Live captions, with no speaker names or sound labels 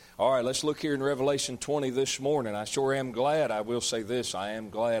All right, let's look here in Revelation 20 this morning. I sure am glad. I will say this. I am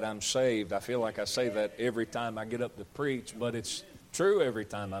glad I'm saved. I feel like I say that every time I get up to preach, but it's true every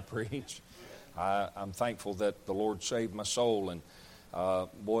time I preach. I'm thankful that the Lord saved my soul. And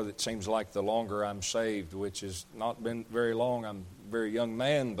boy, it seems like the longer I'm saved, which has not been very long. I'm a very young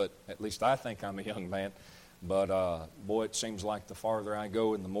man, but at least I think I'm a young man. But boy, it seems like the farther I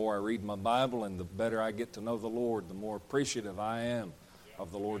go and the more I read my Bible and the better I get to know the Lord, the more appreciative I am of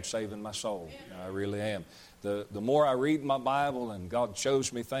the Lord saving my soul. I really am. The more I read my Bible and God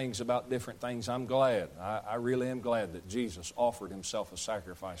shows me things about different things, I'm glad. I really am glad that Jesus offered himself a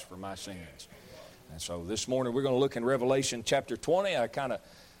sacrifice for my sins. And so this morning we're going to look in Revelation chapter 20. I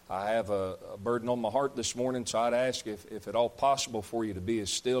have a burden on my heart this morning, so I'd ask if at all possible for you to be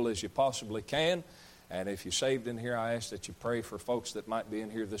as still as you possibly can. And if you're saved in here, I ask that you pray for folks that might be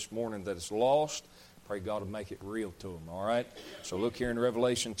in here this morning that is lost. Pray God will make it real to them, all right? So look here in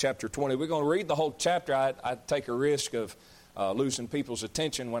Revelation chapter 20. We're going to read the whole chapter. I'd take a risk of losing people's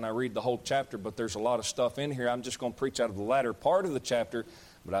attention when I read the whole chapter, but there's a lot of stuff in here. I'm just going to preach out of the latter part of the chapter,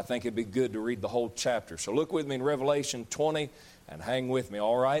 but I think it'd be good to read the whole chapter. So look with me in Revelation 20 and hang with me,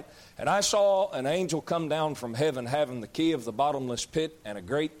 all right? And I saw an angel come down from heaven having the key of the bottomless pit and a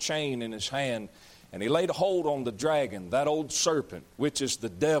great chain in his hand, and he laid hold on the dragon, that old serpent, which is the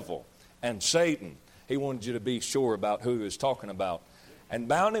devil and Satan. He wanted you to be sure about who he was talking about. And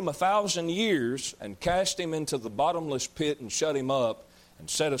bound him 1,000 years and cast him into the bottomless pit and shut him up and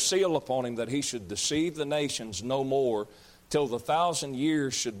set a seal upon him that he should deceive the nations no more till the 1,000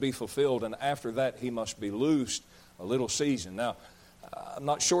 years should be fulfilled. And after that he must be loosed a little season. Now, I'm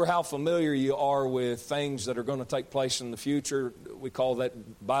not sure how familiar you are with things that are going to take place in the future. We call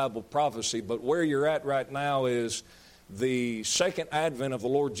that Bible prophecy. But where you're at right now is the second advent of the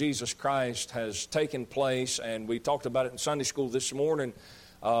Lord Jesus Christ has taken place, and we talked about it in Sunday school this morning.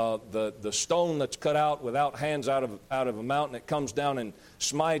 The stone that's cut out without hands out of a mountain, it comes down and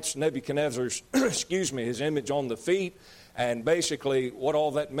smites Nebuchadnezzar's his image on the feet. And basically what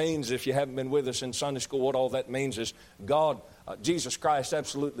all that means, if you haven't been with us in Sunday school, what all that means is Jesus Christ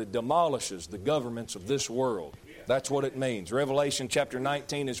absolutely demolishes the governments of this world. That's what it means. Revelation chapter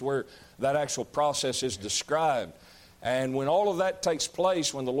 19 is where that actual process is described. And when all of that takes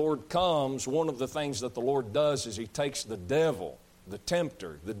place, when the Lord comes, one of the things that the Lord does is he takes the devil, the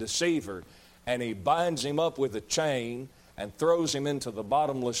tempter, the deceiver, and he binds him up with a chain and throws him into the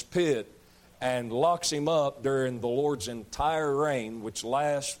bottomless pit and locks him up during the Lord's entire reign, which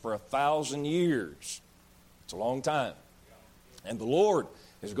lasts for 1,000 years. It's a long time. And the Lord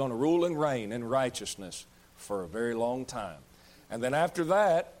is going to rule and reign in righteousness for a very long time. And then after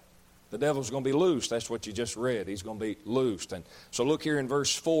that, the devil's going to be loosed. That's what you just read. He's going to be loosed. And so look here in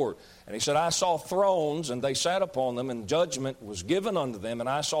verse 4. And he said, I saw thrones, and they sat upon them, and judgment was given unto them. And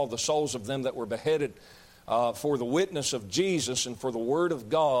I saw the souls of them that were beheaded for the witness of Jesus and for the word of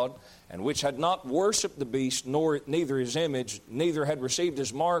God, and which had not worshipped the beast, neither his image, neither had received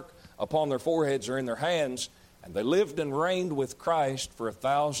his mark upon their foreheads or in their hands. And they lived and reigned with Christ for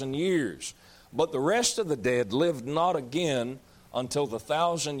 1,000 years. But the rest of the dead lived not again until the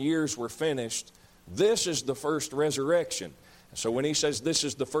 1,000 years were finished. This is the first resurrection. So when he says this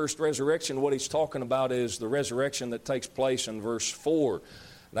is the first resurrection, what he's talking about is the resurrection that takes place in verse 4.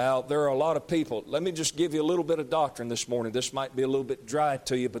 Now, there are a lot of people. Let me just give you a little bit of doctrine this morning. This might be a little bit dry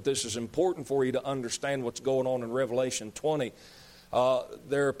to you, but this is important for you to understand what's going on in Revelation 20.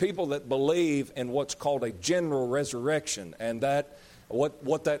 There are people that believe in what's called a general resurrection, and that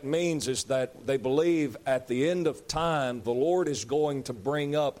what that means is that they believe at the end of time the Lord is going to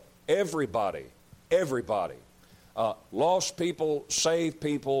bring up everybody, lost people, saved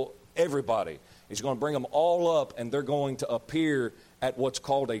people, everybody. He's going to bring them all up, and they're going to appear at what's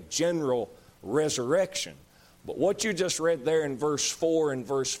called a general resurrection. But what you just read there in verse 4 and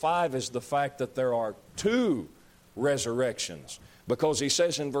verse 5 is the fact that there are two resurrections. Because he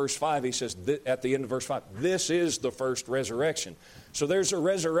says in verse 5, he says at the end of verse 5, this is the first resurrection. So there's a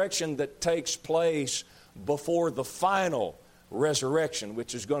resurrection that takes place before the final resurrection,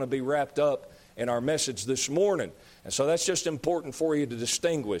 which is going to be wrapped up in our message this morning. And so that's just important for you to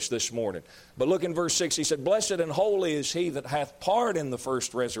distinguish this morning. But look in verse 6, he said, Blessed and holy is he that hath part in the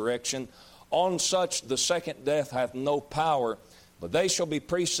first resurrection. On such the second death hath no power, but they shall be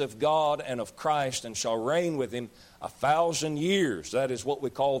priests of God and of Christ, and shall reign with him 1,000 years. That is what we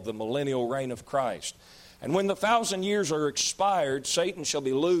call the millennial reign of Christ. And when the 1,000 years are expired, Satan shall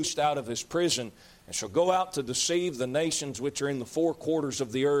be loosed out of his prison, and shall go out to deceive the nations which are in the four quarters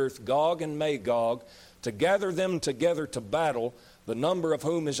of the earth, Gog and Magog, to gather them together to battle, the number of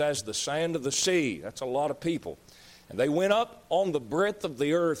whom is as the sand of the sea. That's a lot of people. And they went up on the breadth of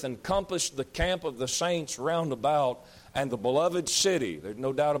the earth and compassed the camp of the saints round about and the beloved city. There's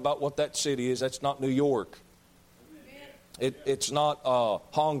no doubt about what that city is. That's not New York. It's not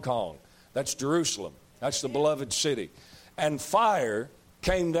Hong Kong. That's Jerusalem. That's the beloved city. And fire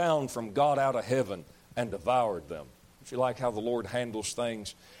came down from God out of heaven and devoured them. If you like how the Lord handles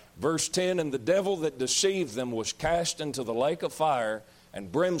things. Verse 10, and the devil that deceived them was cast into the lake of fire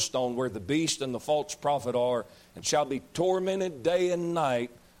and brimstone where the beast and the false prophet are, and shall be tormented day and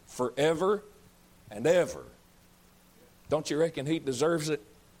night forever and ever. Don't you reckon he deserves it?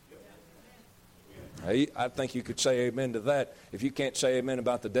 I think you could say amen to that. If you can't say amen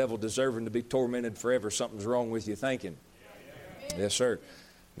about the devil deserving to be tormented forever, something's wrong with you thinking. Yes, sir.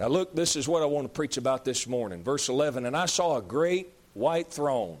 Now look, this is what I want to preach about this morning. Verse 11, and I saw a great white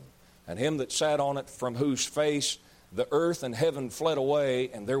throne, and him that sat on it, from whose face the earth and heaven fled away,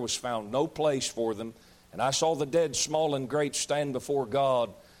 and there was found no place for them. And I saw the dead, small and great, stand before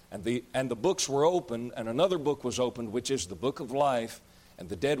God, and the books were opened, and another book was opened, which is the book of life. And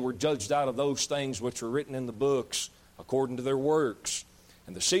the dead were judged out of those things which were written in the books, according to their works.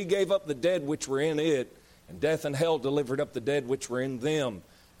 And the sea gave up the dead which were in it, and death and hell delivered up the dead which were in them.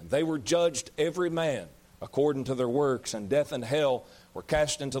 And they were judged every man according to their works, and death and hell were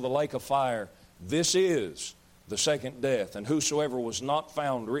cast into the lake of fire. This is the second death, and whosoever was not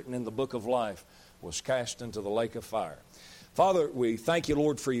found written in the book of life was cast into the lake of fire. Father, we thank you,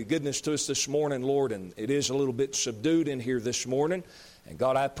 Lord, for your goodness to us this morning, Lord, and it is a little bit subdued in here this morning. And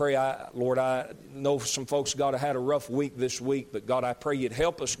God, I pray, Lord, I know some folks, God, have had a rough week this week, but God, I pray you'd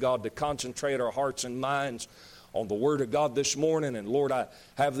help us, God, to concentrate our hearts and minds on the Word of God this morning. And Lord, I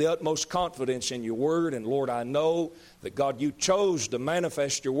have the utmost confidence in your Word. And Lord, I know that, God, you chose to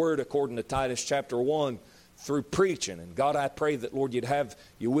manifest your Word according to Titus chapter 1 through preaching. And God, I pray that, Lord, you'd have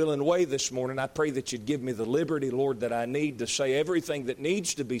your will and way this morning. I pray that you'd give me the liberty, Lord, that I need to say everything that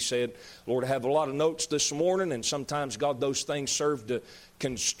needs to be said. Lord, I have a lot of notes this morning, and sometimes, God, those things serve to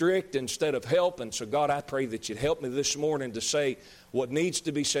constrict instead of help. And so, God, I pray that you'd help me this morning to say what needs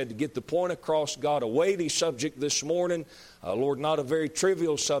to be said, to get the point across. God, a weighty subject this morning. Lord, not a very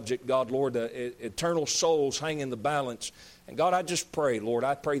trivial subject, God, Lord, eternal souls hang in the balance. And God, I just pray, Lord,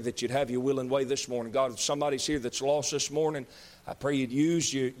 I pray that you'd have your will and way this morning. God, if somebody's here that's lost this morning, I pray you'd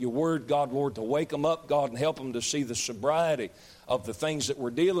use your word, God, Lord, to wake them up, God, and help them to see the sobriety of the things that we're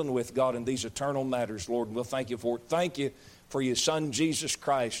dealing with, God, in these eternal matters, Lord. And we'll thank you for it. Thank you for your Son, Jesus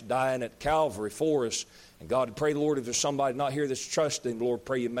Christ, dying at Calvary for us. And God, I pray, Lord, if there's somebody not here that's trusting, Lord,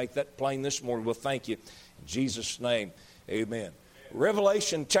 pray you make that plain this morning. We'll thank you. In Jesus' name, amen.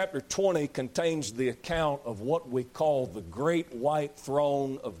 Revelation chapter 20 contains the account of what we call the Great White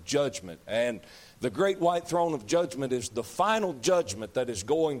Throne of Judgment. And the Great White Throne of Judgment is the final judgment that is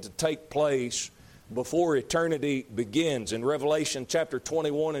going to take place before eternity begins. In Revelation chapter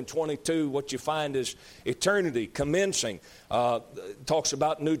 21 and 22, what you find is eternity commencing. Talks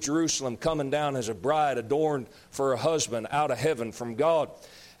about New Jerusalem coming down as a bride adorned for a husband out of heaven from God.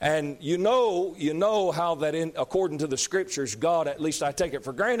 And you know how that according to the Scriptures, God, at least I take it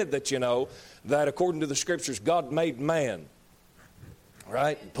for granted that you know, that according to the Scriptures, God made man,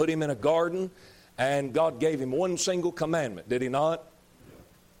 right? Put him in a garden, and God gave him one single commandment, did he not?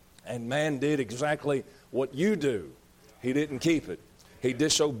 And man did exactly what you do. He didn't keep it. He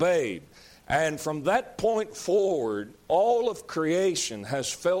disobeyed. And from that point forward, all of creation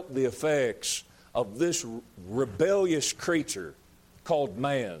has felt the effects of this rebellious creature called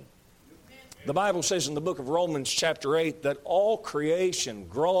man. The Bible says in the book of Romans chapter 8 that all creation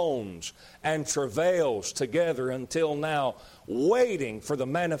groans and travails together until now, waiting for the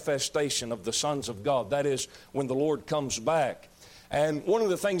manifestation of the sons of God. That is, when the Lord comes back. And one of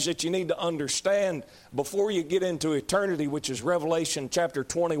the things that you need to understand before you get into eternity, which is Revelation chapter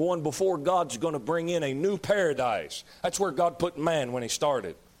 21, before God's going to bring in a new paradise. That's where God put man when he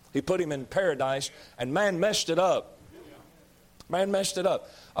started. He put him in paradise, and man messed it up. Man messed it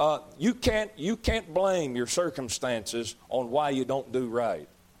up. You can't blame your circumstances on why you don't do right.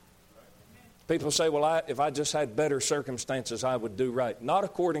 People say, well, if I just had better circumstances, I would do right. Not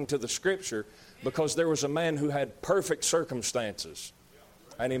according to the Scripture, because there was a man who had perfect circumstances,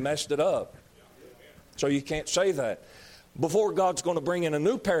 and he messed it up. So you can't say that. Before God's going to bring in a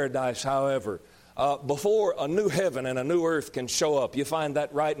new paradise, however, before a new heaven and a new earth can show up, you find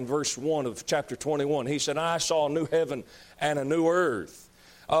that right in verse 1 of chapter 21. He said, I saw a new heaven and a new earth.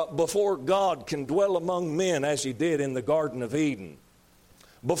 Before God can dwell among men as he did in the Garden of Eden,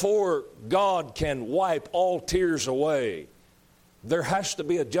 before God can wipe all tears away, there has to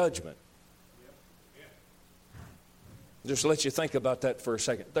be a judgment. Just let you think about that for a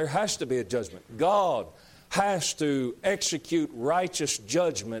second. There has to be a judgment. God has to execute righteous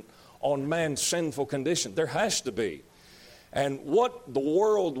judgment on man's sinful condition. There has to be. And what the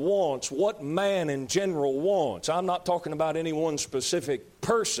world wants, what man in general wants, I'm not talking about any one specific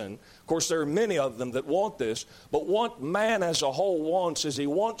person. Of course, there are many of them that want this. But what man as a whole wants is he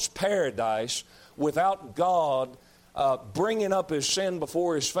wants paradise without God bringing up his sin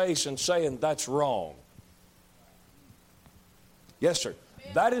before his face and saying, that's wrong. Yes, sir.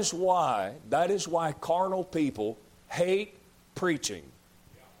 That is why carnal people hate preaching.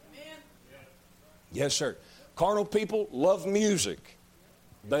 Yes, sir. Carnal people love music.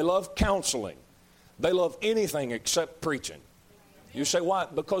 They love counseling. They love anything except preaching. You say, why?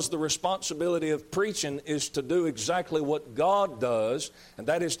 Because the responsibility of preaching is to do exactly what God does, and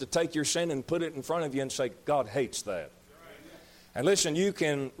that is to take your sin and put it in front of you and say, God hates that. And listen, you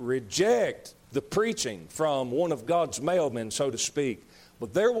can reject the preaching from one of God's mailmen, so to speak,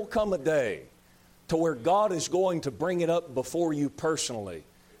 but there will come a day to where God is going to bring it up before you personally.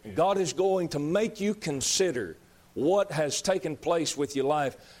 And God is going to make you consider what has taken place with your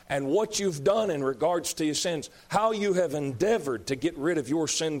life and what you've done in regards to your sins, how you have endeavored to get rid of your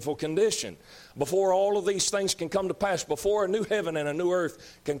sinful condition. Before all of these things can come to pass, before a new heaven and a new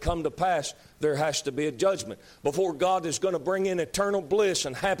earth can come to pass, there has to be a judgment. Before God is going to bring in eternal bliss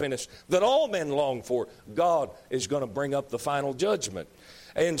and happiness that all men long for, God is going to bring up the final judgment.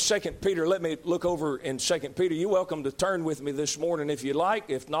 In 2 Peter, let me look over in 2 Peter. You're welcome to turn with me this morning if you like.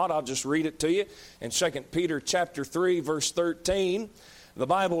 If not, I'll just read it to you. In 2 Peter chapter 3, verse 13, the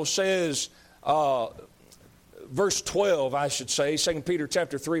Bible says, verse 12, I should say, 2 Peter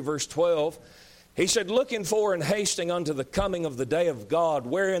chapter 3, verse 12, he said, looking for and hasting unto the coming of the day of God,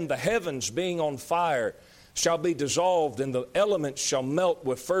 wherein the heavens being on fire shall be dissolved, and the elements shall melt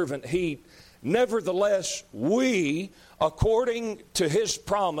with fervent heat. Nevertheless, we, according to his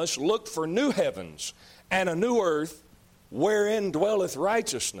promise, look for new heavens and a new earth wherein dwelleth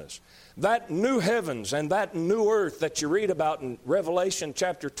righteousness. That new heavens and that new earth that you read about in Revelation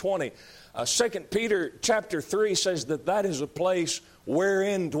chapter 20, 2 Peter chapter 3 says that is a place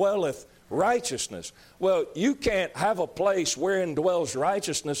wherein dwelleth righteousness. Well, you can't have a place wherein dwells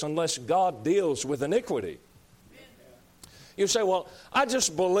righteousness unless God deals with iniquity. You say, well, I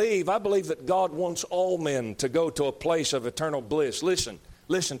believe that God wants all men to go to a place of eternal bliss. Listen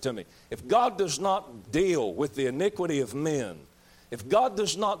to me. If God does not deal with the iniquity of men, if God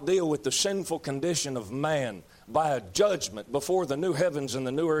does not deal with the sinful condition of man by a judgment before the new heavens and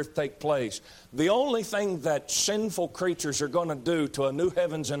the new earth take place, the only thing that sinful creatures are going to do to a new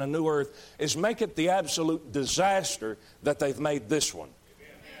heavens and a new earth is make it the absolute disaster that they've made this one.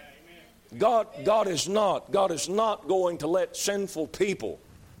 God is not going to let sinful people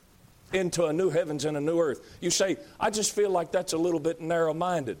into a new heavens and a new earth. You say, I just feel like that's a little bit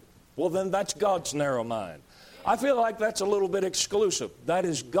narrow-minded. Well, then that's God's narrow mind. I feel like that's a little bit exclusive. That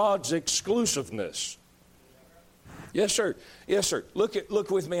is God's exclusiveness. Yes, sir. Yes, sir. Look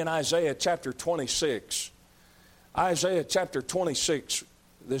with me in Isaiah chapter 26. Isaiah chapter 26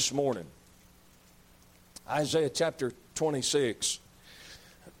 this morning. Isaiah chapter 26.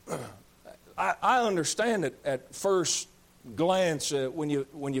 I understand it at first glance when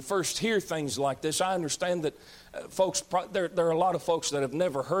you first hear things like this. I understand that folks, there are a lot of folks that have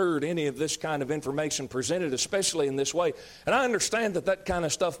never heard any of this kind of information presented, especially in this way. And I understand that kind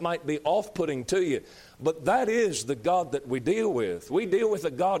of stuff might be off-putting to you. But that is the God that we deal with. We deal with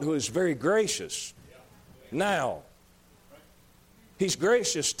a God who is very gracious now. He's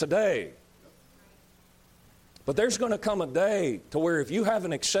gracious today. But there's going to come a day to where if you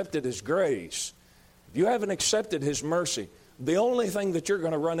haven't accepted His grace, if you haven't accepted His mercy, the only thing that you're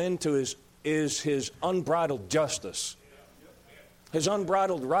going to run into is His unbridled justice, His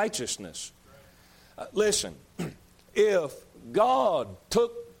unbridled righteousness. Listen, if God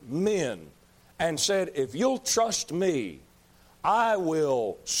took men and said, if you'll trust me, I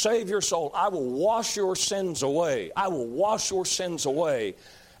will save your soul. I will wash your sins away. I will wash your sins away.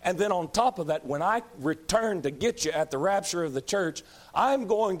 And then on top of that, when I return to get you at the rapture of the church, I'm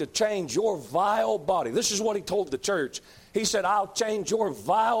going to change your vile body. This is what He told the church. He said, I'll change your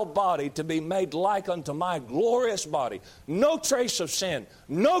vile body to be made like unto my glorious body. No trace of sin,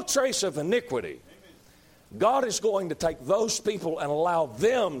 no trace of iniquity. God is going to take those people and allow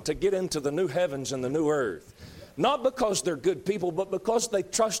them to get into the new heavens and the new earth. Not because they're good people, but because they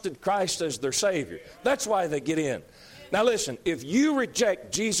trusted Christ as their Savior. That's why they get in. Now listen, if you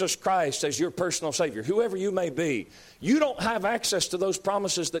reject Jesus Christ as your personal Savior, whoever you may be, you don't have access to those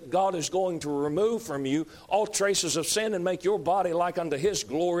promises that God is going to remove from you all traces of sin and make your body like unto His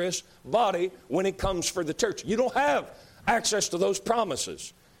glorious body when He comes for the church. You don't have access to those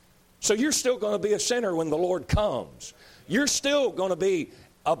promises. So you're still going to be a sinner when the Lord comes. You're still going to be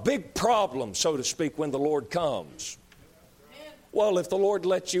a big problem, so to speak, when the Lord comes. Well, if the Lord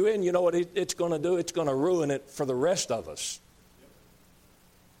lets you in, you know what it's going to do? It's going to ruin it for the rest of us.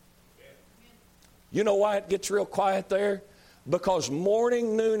 You know why it gets real quiet there? Because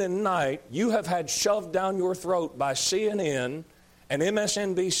morning, noon, and night, you have had shoved down your throat by CNN and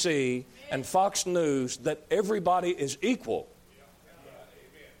MSNBC and Fox News that everybody is equal.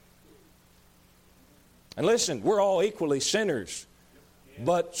 And listen, we're all equally sinners,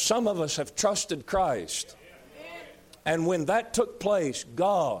 but some of us have trusted Christ. And when that took place,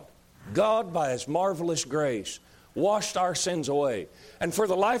 God by His marvelous grace, washed our sins away. And for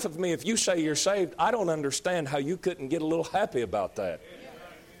the life of me, if you say you're saved, I don't understand how you couldn't get a little happy about that.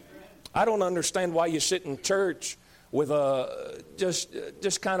 I don't understand why you sit in church with a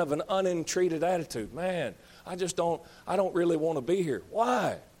just kind of an unentreated attitude. Man, I don't really want to be here.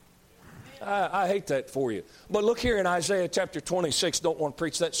 Why? I hate that for you. But look here in Isaiah chapter 26. Don't want to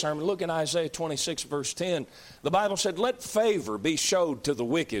preach that sermon. Look in Isaiah 26 verse 10. The Bible said, "Let favor be showed to the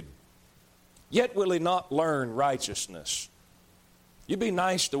wicked, yet will he not learn righteousness." You be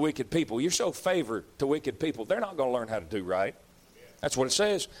nice to wicked people. You show favor to wicked people. They're not going to learn how to do right. That's what it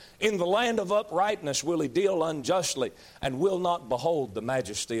says. "In the land of uprightness will he deal unjustly, and will not behold the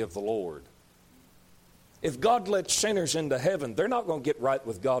majesty of the Lord." If God lets sinners into heaven, they're not going to get right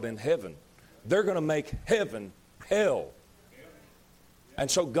with God in heaven. They're going to make heaven hell. And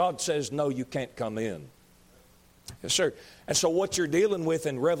so God says, no, you can't come in. Yes, sir. And so what you're dealing with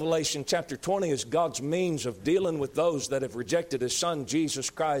in Revelation chapter 20 is God's means of dealing with those that have rejected His Son, Jesus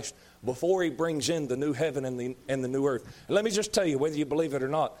Christ, before He brings in the new heaven and the new earth. And let me just tell you, whether you believe it or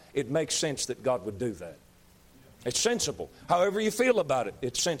not, it makes sense that God would do that. It's sensible. However you feel about it,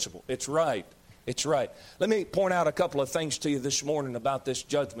 it's sensible. It's right. It's right. Let me point out a couple of things to you this morning about this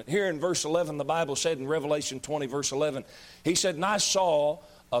judgment. Here in verse 11, the Bible said in Revelation 20, verse 11, He said, "And I saw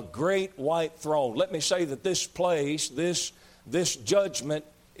a great white throne." Let me say that this place, this judgment,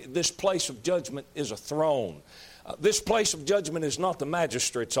 this place of judgment is a throne. This place of judgment is not the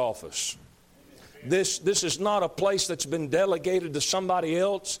magistrate's office. This is not a place that's been delegated to somebody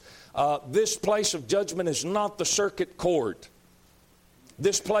else. This place of judgment is not the circuit court.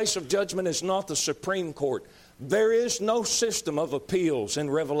 This place of judgment is not the Supreme Court. There is no system of appeals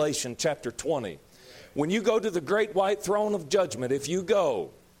in Revelation chapter 20. When you go to the great white throne of judgment, if you go,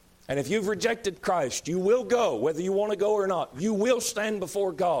 and if you've rejected Christ, you will go, whether you want to go or not. You will stand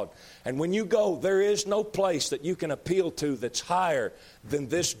before God. And when you go, there is no place that you can appeal to that's higher than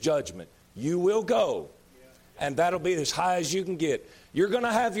this judgment. You will go, and that'll be as high as you can get. You're going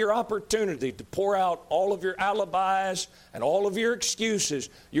to have your opportunity to pour out all of your alibis and all of your excuses.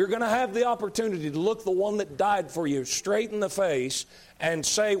 You're going to have the opportunity to look the one that died for you straight in the face and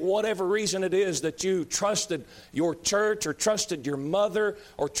say whatever reason it is that you trusted your church or trusted your mother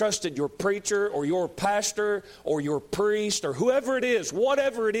or trusted your preacher or your pastor or your priest or whoever it is,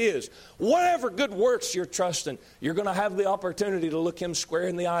 whatever good works you're trusting, you're going to have the opportunity to look him square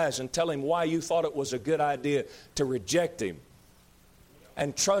in the eyes and tell him why you thought it was a good idea to reject him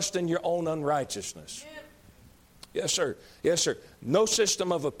and trust in your own unrighteousness. Yes, sir. Yes, sir. No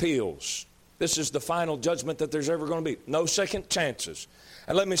system of appeals. This is the final judgment that there's ever going to be. No second chances.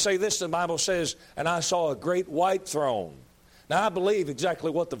 And let me say this, the Bible says, "And I saw a great white throne." Now, I believe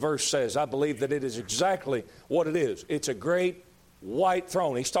exactly what the verse says. I believe that it is exactly what it is. It's a great white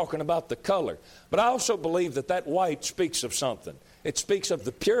throne. He's talking about the color. But I also believe that that white speaks of something. It speaks of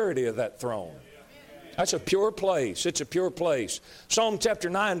the purity of that throne. That's a pure place. It's a pure place. Psalm chapter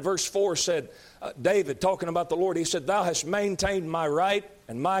 9, verse 4 said, David, talking about the Lord, he said, "Thou hast maintained my right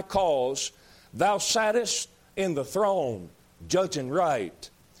and my cause. Thou sattest in the throne, judging right."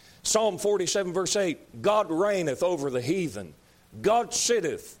 Psalm 47, verse 8, "God reigneth over the heathen. God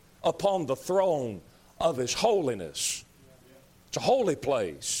sitteth upon the throne of His holiness." It's a holy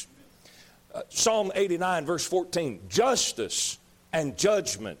place. Psalm 89, verse 14, "Justice and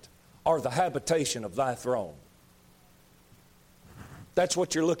judgment are the habitation of thy throne." That's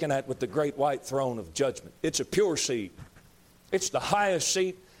what you're looking at with the great white throne of judgment. It's a pure seat. It's the highest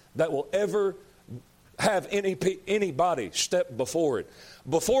seat that will ever have anybody step before it.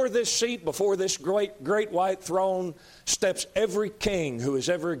 Before this seat, before this great white throne, steps every king who has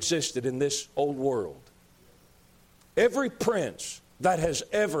ever existed in this old world. Every prince that has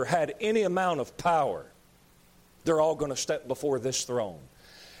ever had any amount of power, they're all going to step before this throne.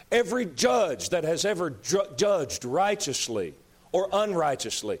 Every judge that has ever judged righteously or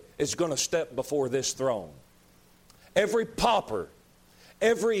unrighteously is going to step before this throne. Every pauper,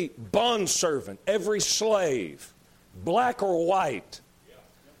 every bondservant, every slave, black or white,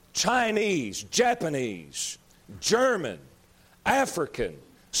 Chinese, Japanese, German, African,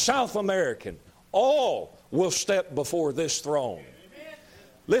 South American, all will step before this throne.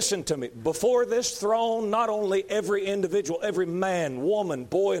 Listen to me. Before this throne, not only every individual, every man, woman,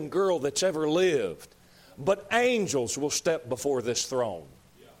 boy, and girl that's ever lived, but angels will step before this throne.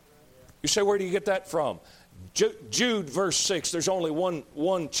 You say, where do you get that from? Jude verse 6. There's only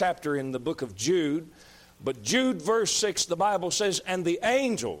one chapter in the book of Jude. But Jude verse 6, the Bible says, and the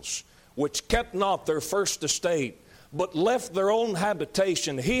angels which kept not their first estate, but left their own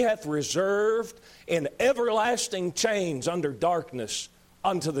habitation, he hath reserved in everlasting chains under darkness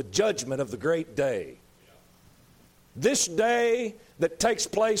unto the judgment of the great day. This day that takes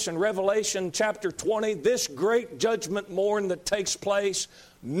place in Revelation chapter 20, this great judgment morn that takes place,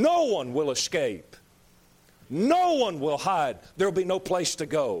 no one will escape. No one will hide. There will be no place to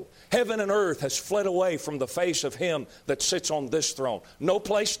go. Heaven and earth has fled away from the face of him that sits on this throne. No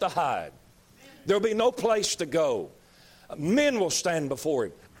place to hide. There will be no place to go. Men will stand before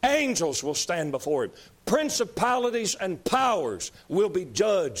him. Angels will stand before him. Principalities and powers will be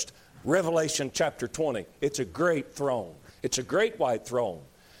judged. Revelation chapter 20. It's a great throne. It's a great white throne.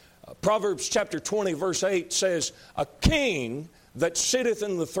 Proverbs chapter 20 verse 8 says, a king that sitteth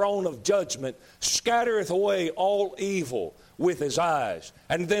in the throne of judgment scattereth away all evil with his eyes.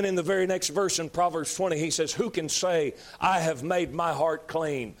 And then in the very next verse in Proverbs 20 he says, who can say, I have made my heart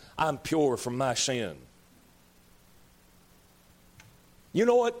clean, I'm pure from my sin. You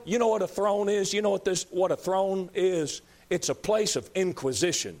know what a throne is? You know what a throne is? It's a place of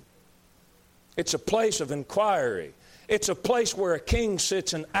inquisition. It's a place of inquiry. It's a place where a king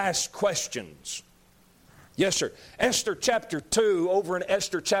sits and asks questions. Yes, sir. Esther chapter 2, over in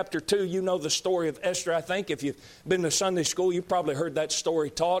Esther chapter 2, you know the story of Esther, I think. If you've been to Sunday school, you've probably heard that story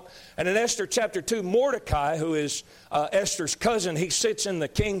taught. And in Esther chapter 2, Mordecai, who is Esther's cousin, he sits in the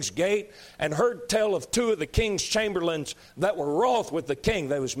king's gate and heard tell of two of the king's chamberlains that were wroth with the king.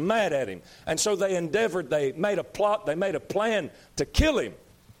 They was mad at him. And so they made a plot, they made a plan to kill him.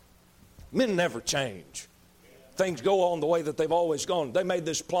 Men never change. Things go on the way that they've always gone. They made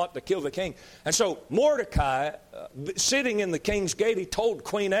this plot to kill the king. And so Mordecai, sitting in the king's gate, he told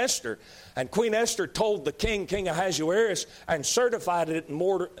Queen Esther. And Queen Esther told the king, King Ahasuerus, and certified it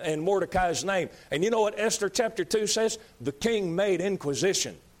in Mordecai's name. And you know what Esther chapter 2 says? The king made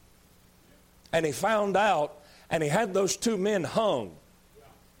inquisition. And he found out, and he had those two men hung.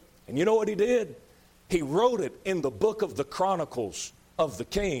 And you know what he did? He wrote it in the book of the Chronicles of the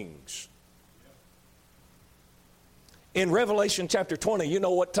Kings. In Revelation chapter 20, you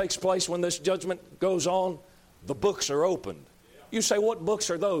know what takes place when this judgment goes on? The books are opened. You say, what books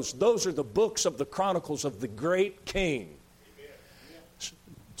are those? Those are the books of the Chronicles of the great king.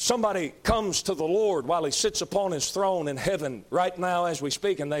 Somebody comes to the Lord while he sits upon his throne in heaven right now as we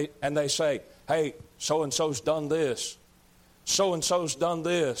speak, and they say, hey, so-and-so's done this. So-and-so's done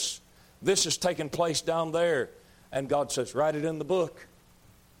this. This has taken place down there. And God says, write it in the book.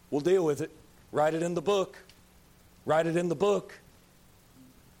 We'll deal with it. Write it in the book. Write it in the book.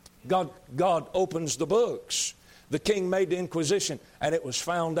 God opens the books. The king made the inquisition, and it was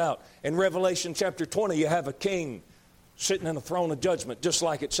found out. In Revelation chapter 20, you have a king sitting in a throne of judgment, just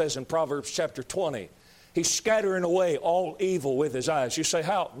like it says in Proverbs chapter 20. He's scattering away all evil with his eyes. You say,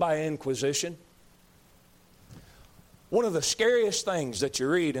 how? By inquisition. One of the scariest things that you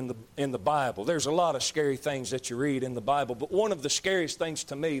read in the Bible, there's a lot of scary things that you read in the Bible, but one of the scariest things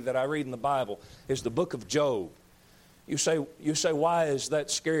to me that I read in the Bible is the book of Job. You say, why is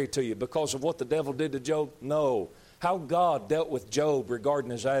that scary to you? Because of what the devil did to Job? No. How God dealt with Job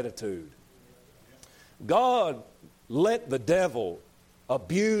regarding his attitude. God let the devil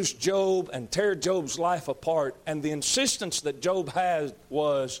abuse Job and tear Job's life apart, and the insistence that Job had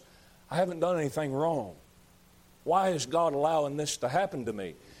was, I haven't done anything wrong. Why is God allowing this to happen to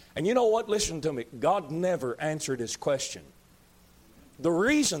me? And you know what? Listen to me. God never answered his question. The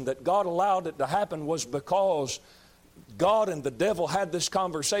reason that God allowed it to happen was because God and the devil had this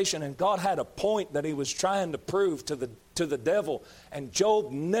conversation, and God had a point that he was trying to prove to the devil, and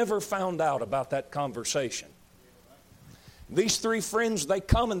Job never found out about that conversation. These three friends, they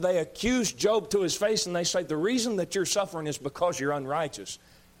come and they accuse Job to his face, and they say, the reason that you're suffering is because you're unrighteous.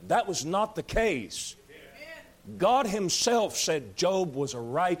 That was not the case. God himself said Job was a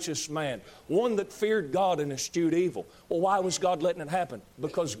righteous man, one that feared God and eschewed evil. Well, why was God letting it happen?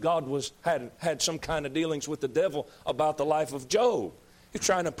 Because God had some kind of dealings with the devil about the life of Job. He's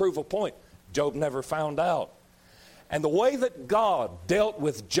trying to prove a point. Job never found out. And the way that God dealt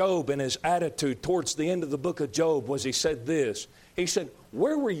with Job and his attitude towards the end of the book of Job was he said this. He said,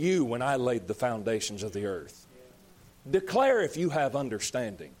 where were you when I laid the foundations of the earth? Declare if you have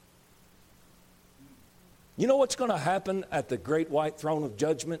understanding. You know what's going to happen at the great white throne of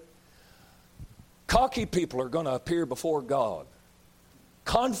judgment? Cocky people are going to appear before God.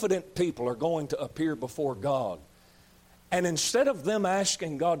 Confident people are going to appear before God. And instead of them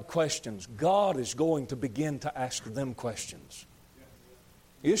asking God questions, God is going to begin to ask them questions.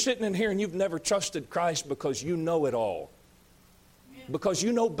 You're sitting in here and you've never trusted Christ because you know it all. Because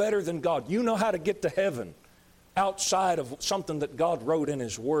you know better than God. You know how to get to heaven outside of something that God wrote in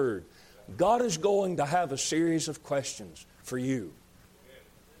His Word. God is going to have a series of questions for you.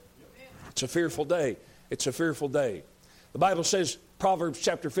 It's a fearful day. It's a fearful day. The Bible says, Proverbs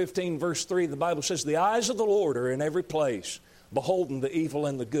chapter 15, verse 3, the Bible says, the eyes of the Lord are in every place, beholding the evil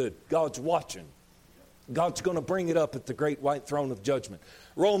and the good. God's watching. God's going to bring it up at the great white throne of judgment.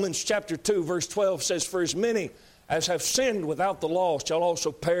 Romans chapter 2, verse 12 says, for as many as have sinned without the law shall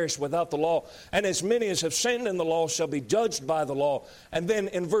also perish without the law. And as many as have sinned in the law shall be judged by the law. And then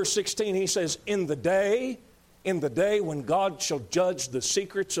in verse 16 he says, in the day when God shall judge the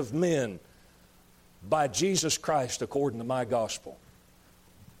secrets of men by Jesus Christ according to my gospel.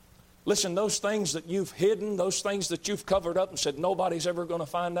 Listen, those things that you've hidden, those things that you've covered up and said nobody's ever going to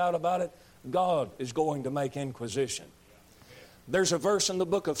find out about it, God is going to make inquisition. There's a verse in the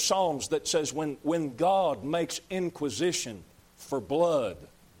book of Psalms that says when God makes inquisition for blood,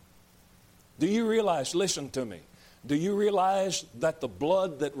 do you realize, listen to me, do you realize that the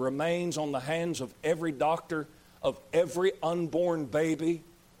blood that remains on the hands of every doctor, of every unborn baby,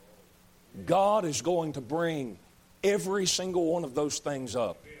 God is going to bring every single one of those things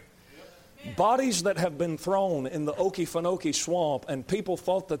up. Bodies that have been thrown in the Okefenokee swamp and people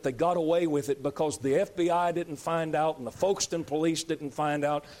thought that they got away with it because the FBI didn't find out and the Folkestone police didn't find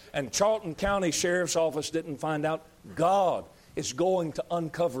out and Charlton County Sheriff's Office didn't find out. God is going to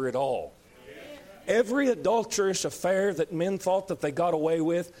uncover it all. Every adulterous affair that men thought that they got away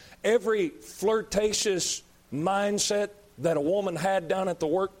with, every flirtatious mindset that a woman had down at the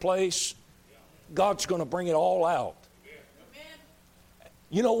workplace, God's going to bring it all out.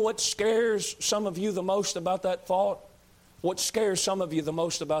 You know what scares some of you the most about that thought? What scares some of you the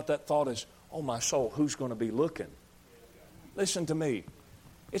most about that thought is, oh my soul, who's going to be looking? Listen to me.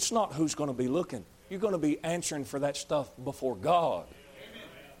 It's not who's going to be looking. You're going to be answering for that stuff before God,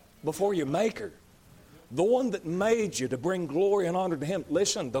 before your Maker, the one that made you to bring glory and honor to Him.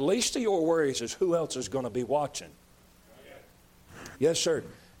 Listen, the least of your worries is who else is going to be watching. Yes, sir.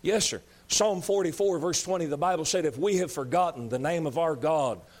 Yes, sir. Psalm 44, verse 20, the Bible said, if we have forgotten the name of our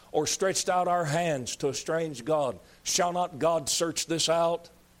God or stretched out our hands to a strange God, shall not God search this out?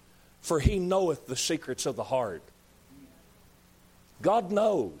 For He knoweth the secrets of the heart. God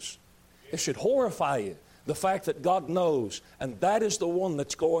knows. It should horrify you, the fact that God knows, and that is the one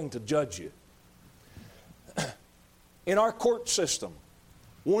that's going to judge you. In our court system,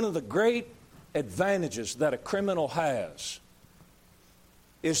 one of the great advantages that a criminal has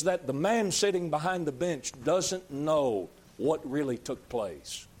is that the man sitting behind the bench doesn't know what really took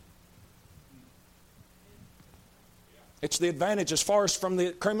place. It's the advantage as far as from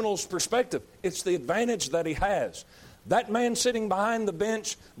the criminal's perspective. It's the advantage that he has. That man sitting behind the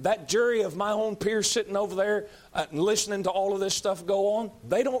bench, that jury of my own peers sitting over there and listening to all of this stuff go on,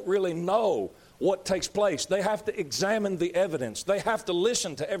 they don't really know what takes place. They have to examine the evidence. They have to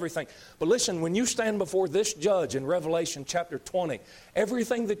listen to everything. But listen, when you stand before this judge in Revelation chapter 20,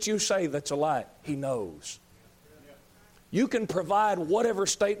 everything that you say that's a lie, He knows. You can provide whatever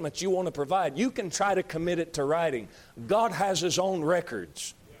statements you want to provide. You can try to commit it to writing. God has His own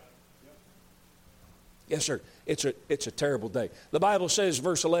records. Yes, sir. It's a terrible day. The Bible says,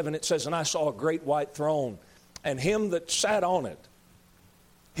 verse 11, it says, and I saw a great white throne, and Him that sat on it.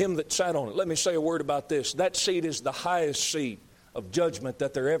 Him that sat on it. Let me say a word about this. That seat is the highest seat of judgment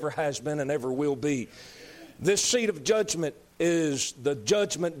that there ever has been and ever will be. This seat of judgment is the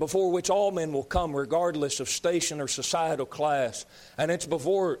judgment before which all men will come, regardless of station or societal class. And it's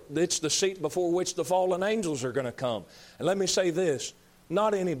the seat before which the fallen angels are going to come. And let me say this,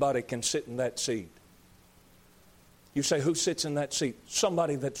 not anybody can sit in that seat. You say, who sits in that seat?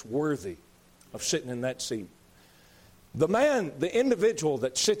 Somebody that's worthy of sitting in that seat. The individual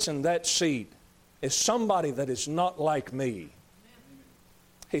that sits in that seat is somebody that is not like me.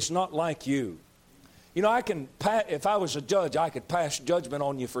 He's not like you. You know, if I was a judge, I could pass judgment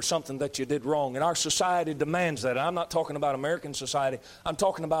on you for something that you did wrong. And our society demands that. And I'm not talking about American society. I'm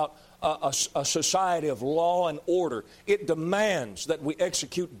talking about a society of law and order. It demands that we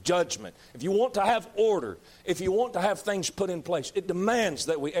execute judgment. If you want to have order, if you want to have things put in place, it demands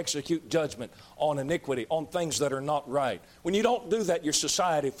that we execute judgment on iniquity, on things that are not right. When you don't do that, your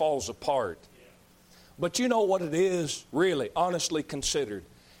society falls apart. But you know what it is, really, honestly considered?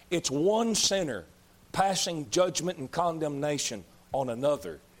 It's one sinner passing judgment and condemnation on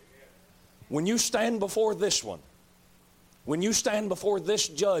another. When you stand before this one, when you stand before this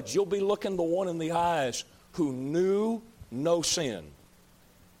judge, you'll be looking the one in the eyes who knew no sin.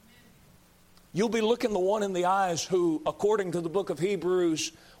 You'll be looking the one in the eyes who, according to the book of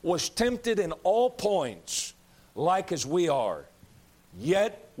Hebrews, was tempted in all points, like as we are,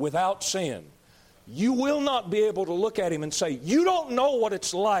 yet without sin. You will not be able to look at him and say, you don't know what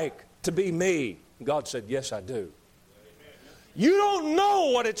it's like to be me. God said, yes, I do. You don't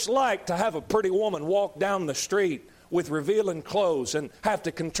know what it's like to have a pretty woman walk down the street with revealing clothes and have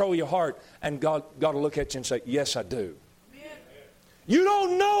to control your heart. And God will look at you and say, yes, I do. You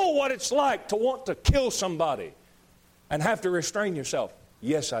don't know what it's like to want to kill somebody and have to restrain yourself.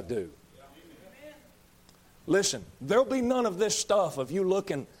 Yes, I do. Listen, there'll be none of this stuff of you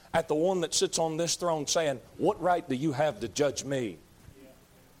looking at the one that sits on this throne saying, what right do you have to judge me?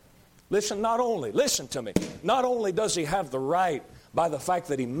 Listen, listen to me, not only does he have the right by the fact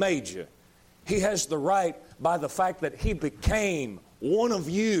that he made you, he has the right by the fact that he became one of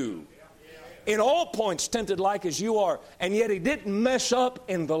you. In all points tempted like as you are, and yet he didn't mess up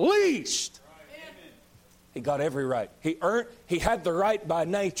in the least. He got every right. He had the right by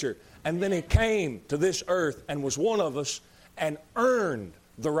nature, and then he came to this earth and was one of us and earned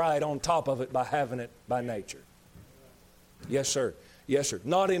the right on top of it by having it by nature. Yes, sir. Yes, sir.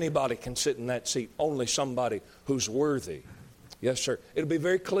 Not anybody can sit in that seat, only somebody who's worthy. Yes, sir. It'll be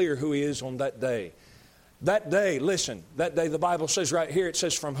very clear who he is on that day. That day, listen, that day the Bible says right here, it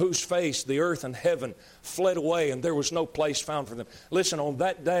says, from whose face the earth and heaven fled away, and there was no place found for them. Listen, on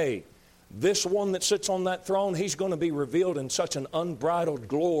that day, this one that sits on that throne, he's going to be revealed in such an unbridled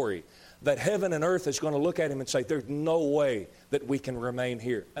glory that heaven and earth is going to look at him and say, there's no way that we can remain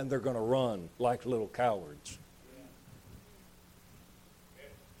here. And they're going to run like little cowards.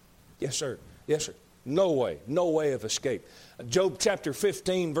 Yes, sir. Yes, sir. No way of escape. Job chapter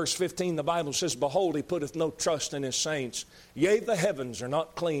 15, verse 15, the Bible says, behold, he putteth no trust in his saints. Yea, the heavens are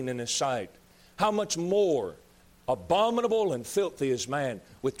not clean in his sight. How much more abominable and filthy is man,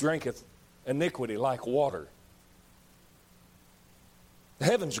 which drinketh iniquity like water. The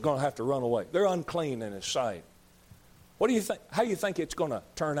heavens are going to have to run away. They're unclean in his sight. What do you think? How do you think it's going to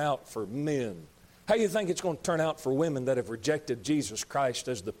turn out for men? How do you think it's going to turn out for women that have rejected Jesus Christ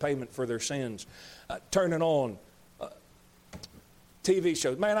as the payment for their sins? Turning on TV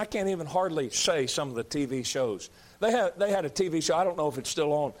shows. Man, I can't even hardly say some of the TV shows. They had a TV show. I don't know if it's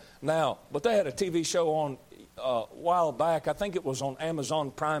still on now, but they had a TV show on a while back. I think it was on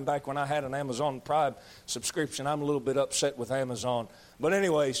Amazon Prime back when I had an Amazon Prime subscription. I'm a little bit upset with Amazon. But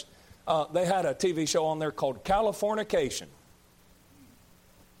anyways, they had a TV show on there called Californication.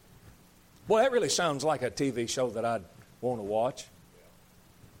 Boy, that really sounds like a TV show that I'd want to watch.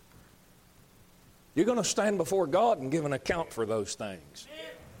 You're going to stand before God and give an account for those things.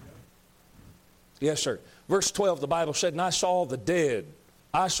 Yes, sir. Verse 12, the Bible said, and I saw the dead,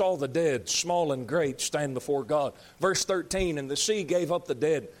 small and great, stand before God. Verse 13, and the sea gave up the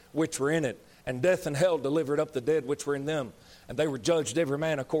dead which were in it, and death and hell delivered up the dead which were in them. And they were judged every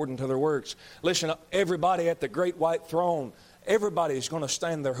man according to their works. Listen, everybody at the great white throne, everybody is going to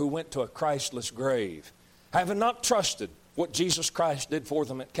stand there who went to a Christless grave, having not trusted what Jesus Christ did for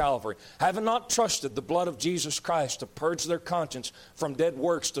them at Calvary, having not trusted the blood of Jesus Christ to purge their conscience from dead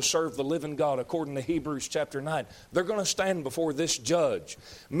works to serve the living God, according to Hebrews chapter 9. They're going to stand before this judge.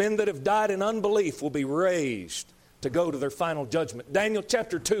 Men that have died in unbelief will be raised to go to their final judgment. Daniel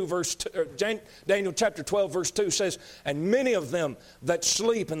chapter 12 verse 2 says, and many of them that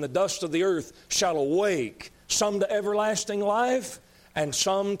sleep in the dust of the earth shall awake, some to everlasting life, and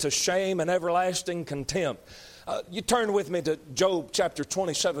some to shame and everlasting contempt. You turn with me to Job chapter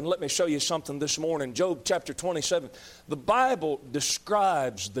 27. Let me show you something this morning. Job chapter 27. The Bible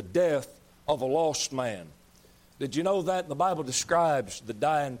describes the death of a lost man. Did you know that? The Bible describes the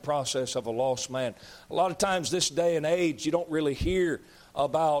dying process of a lost man. A lot of times this day and age, you don't really hear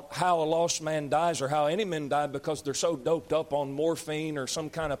about how a lost man dies or how any men die because they're so doped up on morphine or some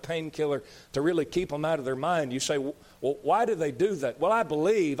kind of painkiller to really keep them out of their mind. You say, well, why do they do that? Well, I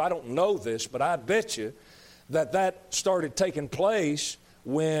believe, I don't know this, but I bet you that started taking place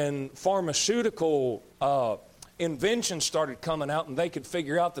when pharmaceutical inventions started coming out and they could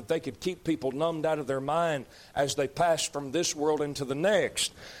figure out that they could keep people numbed out of their mind as they passed from this world into the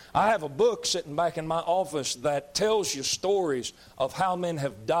next. I have a book sitting back in my office that tells you stories of how men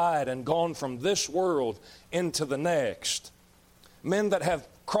have died and gone from this world into the next. Men that have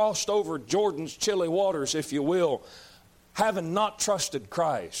crossed over Jordan's chilly waters, if you will, having not trusted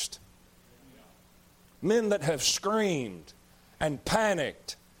Christ. Men that have screamed and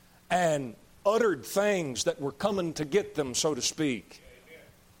panicked and uttered things that were coming to get them, so to speak.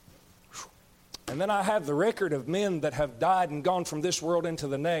 And then I have the record of men that have died and gone from this world into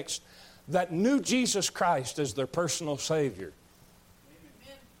the next that knew Jesus Christ as their personal Savior.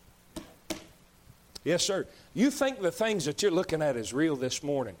 Yes, sir. You think the things that you're looking at is real this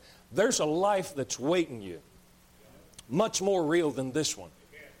morning. There's a life that's waiting you. Much more real than this one.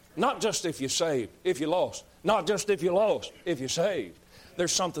 Not just if you're saved, if you're lost. Not just if you're lost, if you're saved.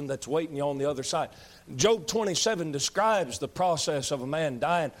 There's something that's waiting you on the other side. Job 27 describes the process of a man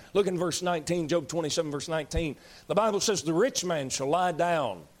dying. Look in verse 19, Job 27, verse 19. The Bible says, the rich man shall lie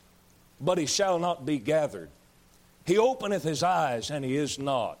down, but he shall not be gathered. He openeth his eyes, and he is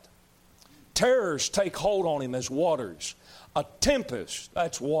not. Terrors take hold on him as waters. A tempest,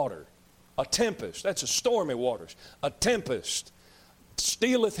 that's water. A tempest, that's a stormy waters. A tempest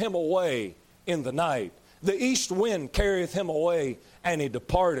stealeth him away in the night. The east wind carrieth him away, and he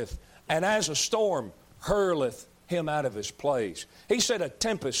departeth. And as a storm hurleth him out of his place. He said a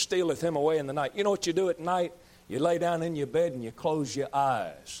tempest stealeth him away in the night. You know what you do at night? You lay down in your bed and you close your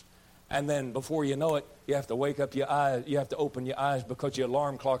eyes. And then before you know it, you have to wake up your eyes. You have to open your eyes because your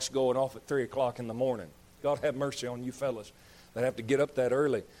alarm clock's going off at 3 o'clock in the morning. God have mercy on you fellas that have to get up that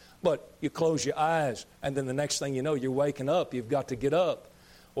early. But you close your eyes, and then the next thing you know, you're waking up. You've got to get up.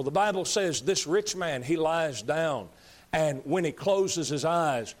 Well, the Bible says this rich man, he lies down. And when he closes his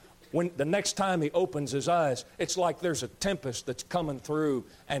eyes, when the next time he opens his eyes, it's like there's a tempest that's coming through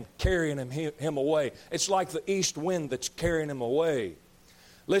and carrying him away. It's like the east wind that's carrying him away.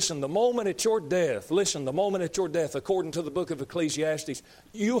 Listen, the moment at your death, according to the book of Ecclesiastes,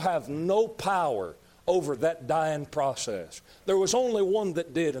 you have no power over that dying process. There was only one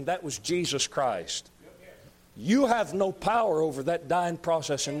that did, and that was Jesus Christ. You have no power over that dying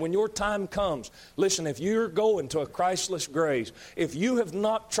process. And when your time comes, listen, if you're going to a Christless grave, if you have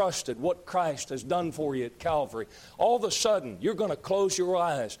not trusted what Christ has done for you at Calvary, all of a sudden you're going to close your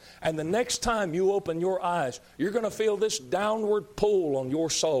eyes. And the next time you open your eyes, you're going to feel this downward pull on your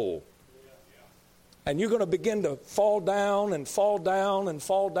soul. And you're going to begin to fall down and fall down and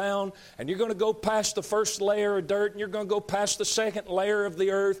fall down. And you're going to go past the first layer of dirt. And you're going to go past the second layer of the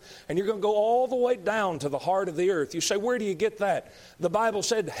earth. And you're going to go all the way down to the heart of the earth. You say, where do you get that? The Bible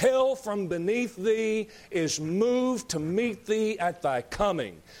said, hell from beneath thee is moved to meet thee at thy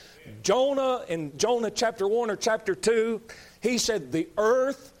coming. Jonah, in Jonah chapter 1 or chapter 2, he said, the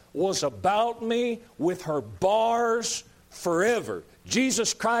earth was about me with her bars forever.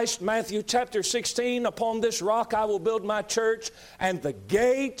 Jesus Christ, Matthew chapter 16, upon this rock I will build my church, and the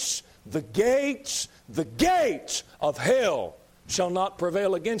gates of hell shall not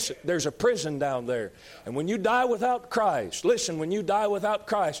prevail against it. There's a prison down there. And when you die without Christ, listen, when you die without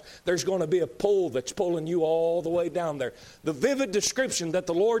Christ, there's going to be a pull that's pulling you all the way down there. The vivid description that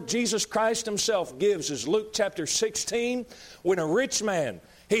the Lord Jesus Christ himself gives is Luke chapter 16, when a rich man,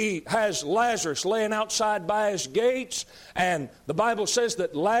 he has Lazarus laying outside by his gates, and the Bible says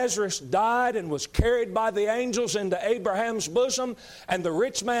that Lazarus died and was carried by the angels into Abraham's bosom, and the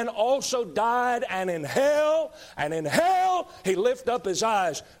rich man also died, and in hell he lifted up his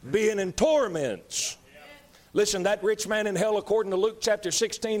eyes, being in torments. Listen, that rich man in hell, according to Luke chapter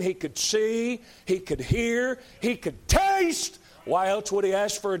 16, he could see, he could hear, he could taste. Why else would he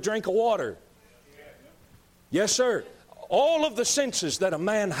ask for a drink of water? Yes, sir. All of the senses that a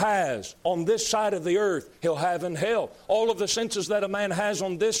man has on this side of the earth, he'll have in hell. All of the senses that a man has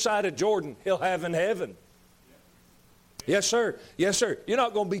on this side of Jordan, he'll have in heaven. Yes, sir. Yes, sir. You're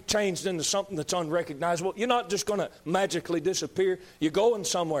not going to be changed into something that's unrecognizable. You're not just going to magically disappear. You're going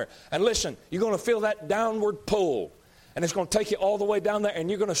somewhere. And listen, you're going to feel that downward pull. And it's going to take you all the way down there, and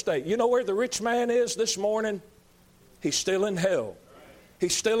you're going to stay. You know where the rich man is this morning? He's still in hell.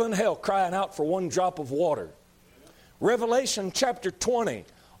 He's still in hell, crying out for one drop of water. Revelation chapter 20,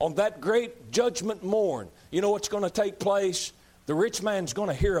 on that great judgment morn, you know what's going to take place? The rich man's going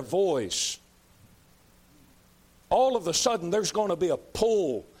to hear a voice. All of a sudden, there's going to be a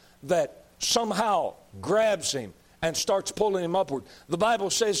pull that somehow grabs him and starts pulling him upward. The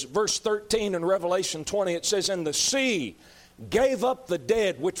Bible says, verse 13 in Revelation 20, it says, and the sea gave up the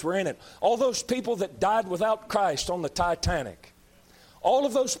dead which were in it. All those people that died without Christ on the Titanic. All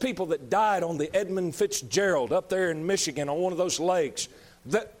of those people that died on the Edmund Fitzgerald up there in Michigan on one of those lakes,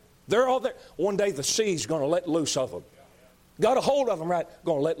 they're all there. One day the sea's going to let loose of them. Got a hold of them, right?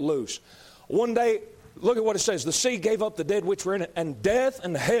 Going to let loose. One day, look at what it says. The sea gave up the dead which were in it, and death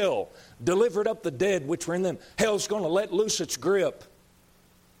and hell delivered up the dead which were in them. Hell's going to let loose its grip.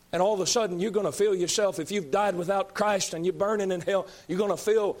 And all of a sudden, you're going to feel yourself, if you've died without Christ and you're burning in hell, you're going to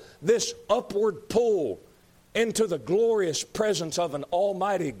feel this upward pull into the glorious presence of an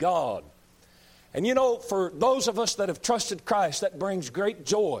almighty God. And you know, for those of us that have trusted Christ, that brings great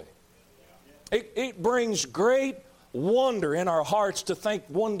joy. It brings great wonder in our hearts to think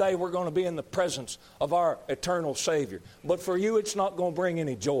one day we're going to be in the presence of our eternal Savior. But for you, it's not going to bring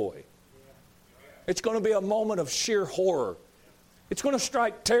any joy. It's going to be a moment of sheer horror. It's going to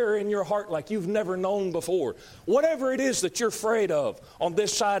strike terror in your heart like you've never known before. Whatever it is that you're afraid of on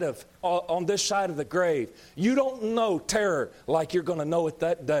this side of the grave, you don't know terror like you're going to know it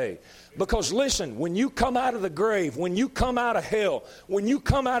that day. Because listen, when you come out of the grave, when you come out of hell, when you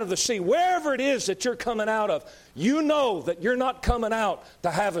come out of the sea, wherever it is that you're coming out of, you know that you're not coming out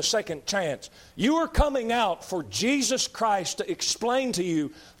to have a second chance. You are coming out for Jesus Christ to explain to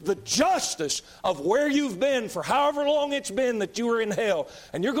you the justice of where you've been for however long it's been that you were in hell.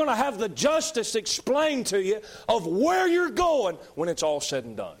 And you're going to have the justice explained to you of where you're going when it's all said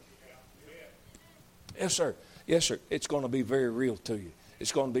and done. Yes, sir. Yes, sir. It's going to be very real to you.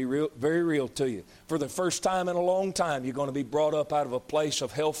 It's going to be real, very real to you. For the first time in a long time, you're going to be brought up out of a place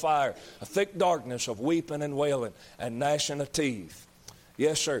of hellfire, a thick darkness of weeping and wailing and gnashing of teeth.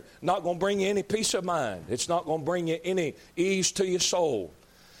 Yes, sir. Not going to bring you any peace of mind. It's not going to bring you any ease to your soul.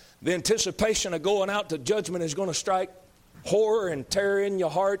 The anticipation of going out to judgment is going to strike horror and terror in your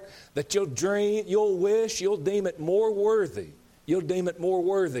heart that you'll deem it more worthy. You'll deem it more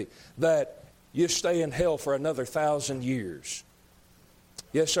worthy that you stay in hell for another 1,000 years.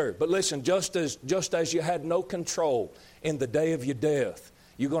 Yes, sir. But listen, just as you had no control in the day of your death,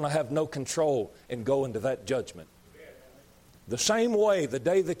 you're going to have no control in going to that judgment. The same way, the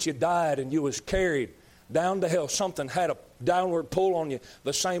day that you died and you was carried down to hell, something had a downward pull on you,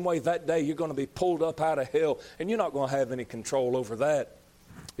 the same way that day you're going to be pulled up out of hell, and you're not going to have any control over that.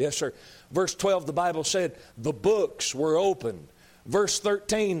 Yes, sir. Verse 12, the Bible said, the books were opened. Verse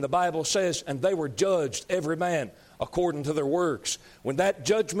 13, the Bible says, and they were judged, every man according to their works. When that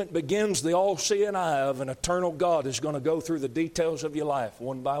judgment begins, the all-seeing eye of an eternal God is going to go through the details of your life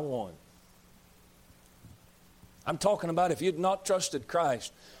one by one. I'm talking about if you'd not trusted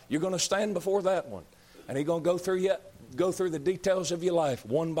Christ, you're going to stand before that one, and He's going to go through the details of your life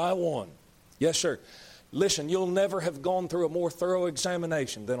one by one. Yes, sir. Listen, you'll never have gone through a more thorough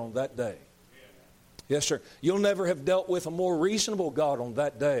examination than on that day. Yes, sir. You'll never have dealt with a more reasonable God on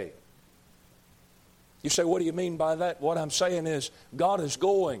that day. You say, what do you mean by that? What I'm saying is, God is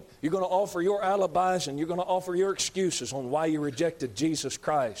going. You're going to offer your alibis and you're going to offer your excuses on why you rejected Jesus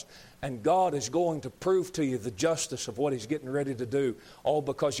Christ. And God is going to prove to you the justice of what He's getting ready to do, all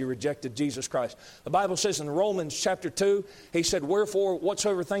because you rejected Jesus Christ. The Bible says in Romans chapter 2, He said, wherefore,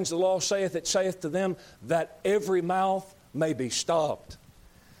 whatsoever things the law saith, it saith to them that every mouth may be stopped.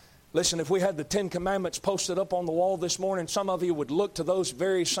 Listen, if we had the 10 Commandments posted up on the wall this morning, some of you would look to those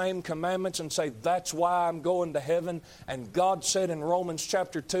very same commandments and say, that's why I'm going to heaven. And God said in Romans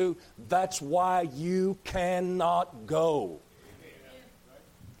chapter 2, that's why you cannot go.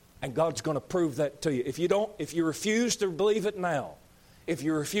 And God's going to prove that to you. If you refuse to believe it now,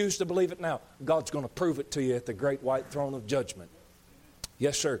 God's going to prove it to you at the great white throne of judgment.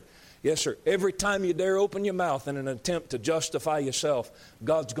 Yes, sir. Yes, sir. Every time you dare open your mouth in an attempt to justify yourself,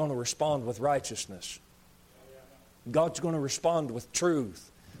 God's going to respond with righteousness. God's going to respond with truth.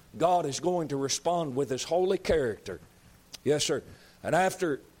 God is going to respond with His holy character. Yes, sir. And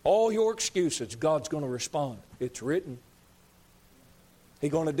after all your excuses, God's going to respond. It's written. He's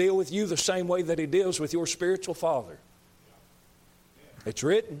going to deal with you the same way that He deals with your spiritual father. It's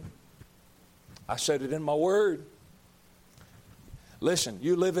written. I said it in my word. Listen,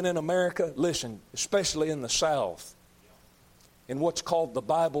 you living in America, listen, especially in the South, in what's called the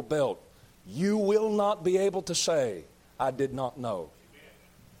Bible Belt, you will not be able to say, I did not know.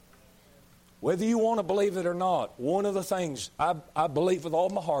 Whether you want to believe it or not, one of the things I believe with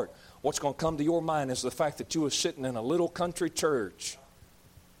all my heart, what's going to come to your mind is the fact that you were sitting in a little country church,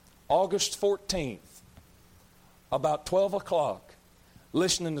 August 14th, about 12 o'clock,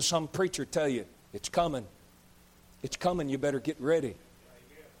 listening to some preacher tell you, it's coming. It's coming, you better get ready.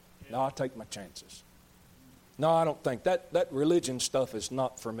 No, I'll take my chances. No, I don't think. That religion stuff is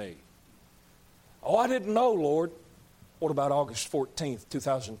not for me. Oh, I didn't know, Lord. What about August 14th,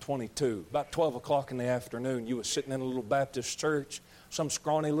 2022? About 12 o'clock in the afternoon, you were sitting in a little Baptist church. Some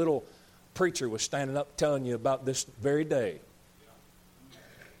scrawny little preacher was standing up telling you about this very day.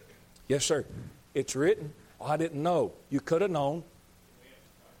 Yes, sir. It's written. Oh, I didn't know. You could have known.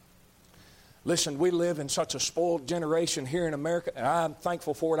 Listen, we live in such a spoiled generation here in America, and I'm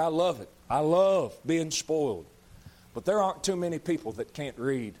thankful for it. I love it. I love being spoiled. But there aren't too many people that can't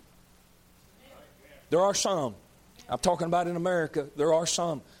read. There are some. I'm talking about in America. There are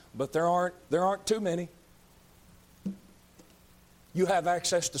some, but there aren't too many. You have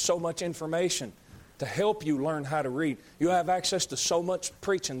access to so much information to help you learn how to read. You have access to so much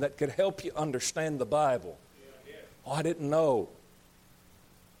preaching that could help you understand the Bible. Oh, I didn't know.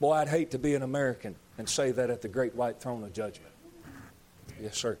 Boy, I'd hate to be an American and say that at the great white throne of judgment.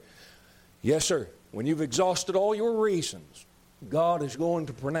 Yes, sir. Yes, sir. When you've exhausted all your reasons, God is going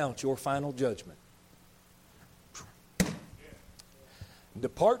to pronounce your final judgment.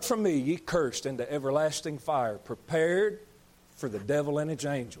 Depart from me, ye cursed, into everlasting fire, prepared for the devil and his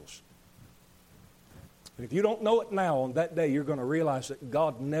angels. And if you don't know it now, on that day, you're going to realize that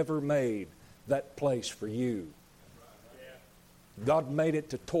God never made that place for you. God made it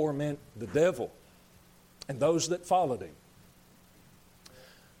to torment the devil and those that followed him.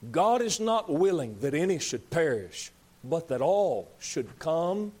 God is not willing that any should perish, but that all should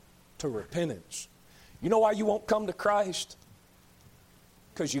come to repentance. You know why you won't come to Christ?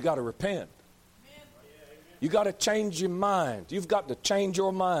 Because you got to repent. You got to change your mind. You've got to change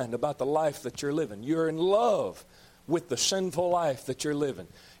your mind about the life that you're living. You're in love with the sinful life that you're living.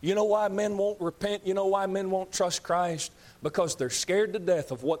 You know why men won't repent? You know why men won't trust Christ? Because they're scared to death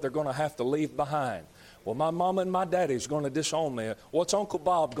of what they're going to have to leave behind. Well, my mama and my daddy's going to disown me. What's Uncle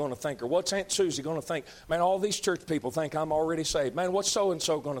Bob going to think? Or what's Aunt Susie going to think? Man, all these church people think I'm already saved. Man, what's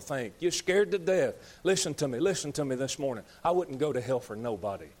so-and-so going to think? You're scared to death. Listen to me this morning. I wouldn't go to hell for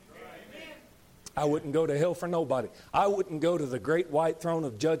nobody. I wouldn't go to hell for nobody. I wouldn't go to the great white throne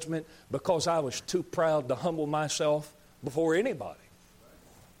of judgment because I was too proud to humble myself before anybody.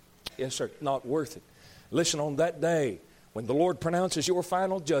 Yes, sir, not worth it. Listen, on that day, when the Lord pronounces your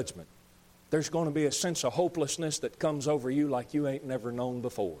final judgment, there's going to be a sense of hopelessness that comes over you like you ain't never known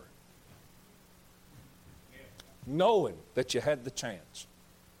before. Knowing that you had the chance.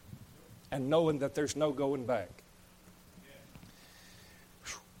 And knowing that there's no going back.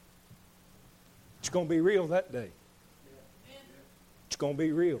 It's going to be real that day. It's going to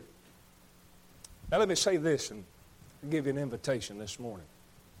be real. Now let me say this and give you an invitation this morning.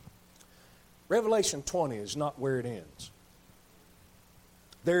 Revelation 20 is not where it ends.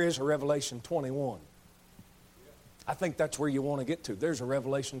 There is a Revelation 21. I think that's where you want to get to. There's a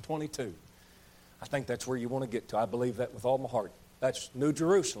Revelation 22. I think that's where you want to get to. I believe that with all my heart. That's New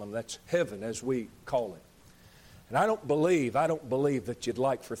Jerusalem. That's heaven as we call it. And I don't believe that you'd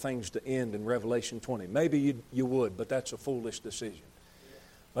like for things to end in Revelation 20. Maybe you would, but that's a foolish decision.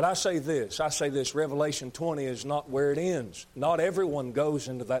 But I say this, Revelation 20 is not where it ends. Not everyone goes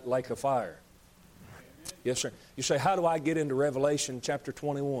into that lake of fire. Yes, sir. You say, how do I get into Revelation chapter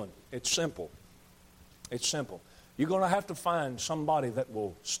 21? It's simple. It's simple. You're going to have to find somebody that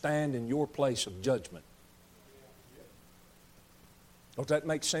will stand in your place of judgment. Don't that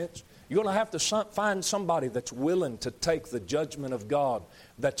make sense? You're going to have to find somebody that's willing to take the judgment of God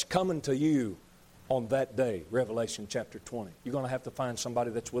that's coming to you on that day, Revelation chapter 20. You're going to have to find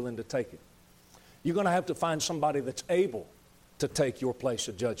somebody that's willing to take it. You're going to have to find somebody that's able to take your place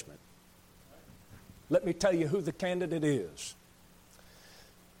of judgment. Let me tell you who the candidate is.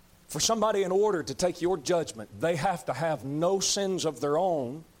 For somebody, in order to take your judgment, they have to have no sins of their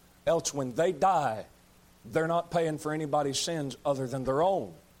own, else when they die, they're not paying for anybody's sins other than their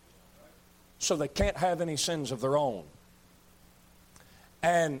own. So they can't have any sins of their own.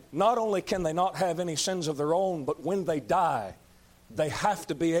 And not only can they not have any sins of their own, but when they die, they have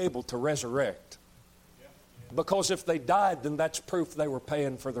to be able to resurrect. Because if they died, then that's proof they were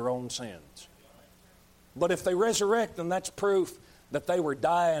paying for their own sins. But if they resurrect, then that's proof that they were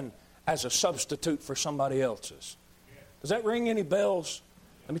dying as a substitute for somebody else's. Does that ring any bells?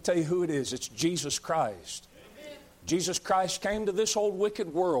 Let me tell you who it is. It's Jesus Christ. Jesus Christ came to this old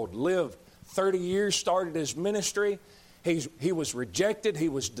wicked world, lived 30 years, started his ministry. He was rejected. He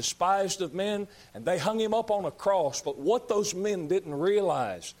was despised of men, and they hung him up on a cross. But what those men didn't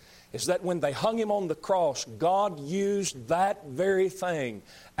realize is that when they hung him on the cross, God used that very thing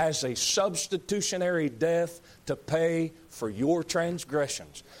as a substitutionary death to pay for your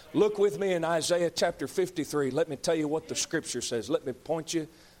transgressions. Look with me in Isaiah chapter 53. Let me tell you what the Scripture says. Let me point you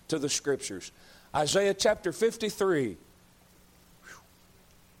to the Scriptures. Isaiah chapter 53.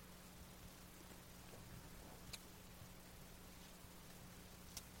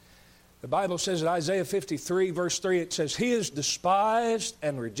 The Bible says in Isaiah 53, verse 3, it says, He is despised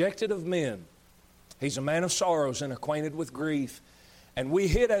and rejected of men. He's a man of sorrows and acquainted with grief. And we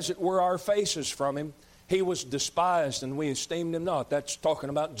hid, as it were, our faces from him. He was despised, and we esteemed him not. That's talking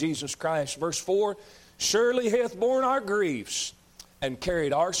about Jesus Christ. Verse 4, Surely he hath borne our griefs and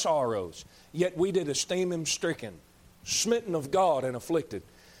carried our sorrows. Yet we did esteem him stricken, smitten of God, and afflicted.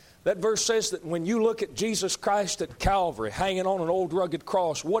 That verse says that when you look at Jesus Christ at Calvary, hanging on an old rugged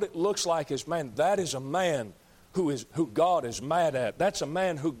cross, what it looks like is, man, that is a man who God is mad at. That's a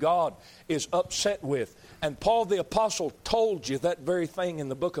man who God is upset with. And Paul the Apostle told you that very thing in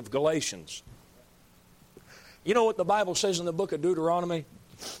the book of Galatians. You know what the Bible says in the book of Deuteronomy?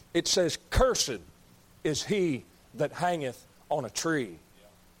 It says, "Cursed is he that hangeth on a tree."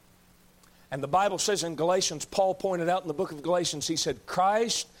 And the Bible says in Galatians, Paul pointed out in the book of Galatians, he said,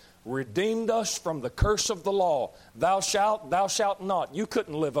 "Christ redeemed us from the curse of the law. Thou shalt not." You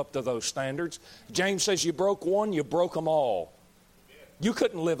couldn't live up to those standards. James says you broke one, you broke them all. You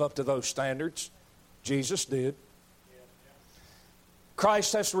couldn't live up to those standards. Jesus did.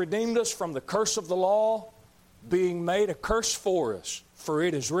 Christ has redeemed us from the curse of the law, being made a curse for us. For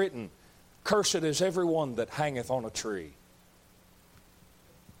it is written, "Cursed is everyone that hangeth on a tree."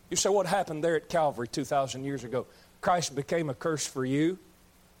 You say, what happened there at Calvary 2,000 years ago? Christ became a curse for you.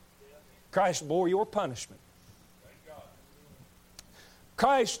 Christ bore your punishment.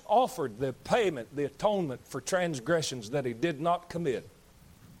 Christ offered the payment, the atonement for transgressions that he did not commit.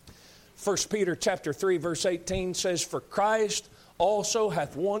 1 Peter chapter 3 verse 18 says, "For Christ also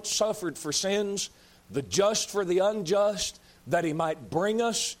hath once suffered for sins, the just for the unjust, that he might bring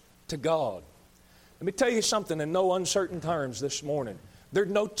us to God." Let me tell you something in no uncertain terms this morning. There's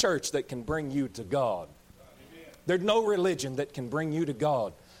no church that can bring you to God. There's no religion that can bring you to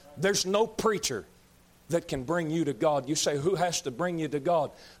God. There's no preacher that can bring you to God. You say, who has to bring you to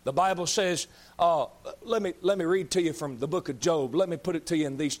God? The Bible says, let me read to you from the book of Job. Let me put it to you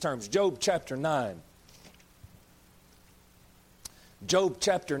in these terms. Job chapter 9. Job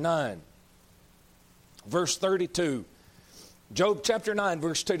chapter 9, verse 32. Job chapter 9,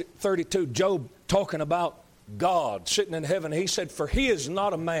 verse 32. Job talking about God sitting in heaven. He said, "For he is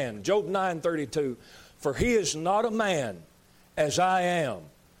not a man." Job 9:32. "For he is not a man as I am,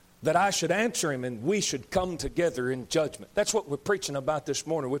 that I should answer him, and we should come together in judgment." That's what we're preaching about this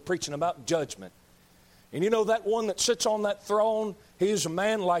morning. We're preaching about judgment. And you know that one that sits on that throne, he is a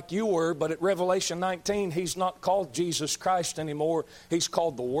man like you were, but at Revelation 19, he's not called Jesus Christ anymore. He's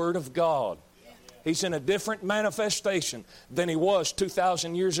called the Word of God. He's in a different manifestation than he was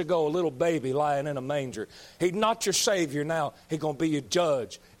 2,000 years ago, a little baby lying in a manger. He's not your Savior now. He's going to be your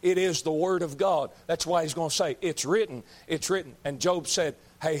judge. It is the Word of God. That's why he's going to say, "It's written, it's written." And Job said,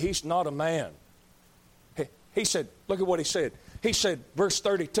 hey, he's not a man. He said, look at what he said. He said, verse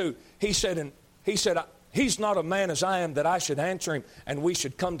 32, he said, "He's not a man as I am, that I should answer him, and we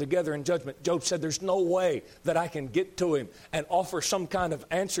should come together in judgment." Job said, there's no way that I can get to him and offer some kind of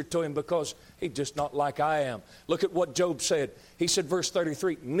answer to him, because he's just not like I am. Look at what Job said. He said, verse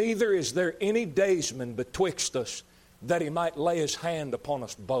 33, "Neither is there any daysman betwixt us, that he might lay his hand upon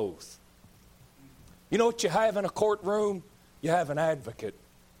us both." You know what you have in a courtroom? You have an advocate.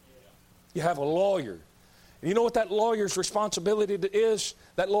 You have a lawyer. And you know what that lawyer's responsibility is?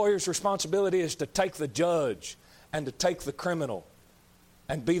 That lawyer's responsibility is to take the judge and to take the criminal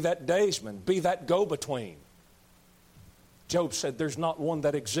and be that daysman, be that go-between. Job said, there's not one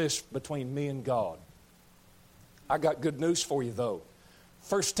that exists between me and God. I got good news for you, though.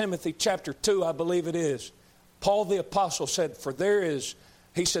 1 Timothy chapter 2, I believe it is. Paul the Apostle said, there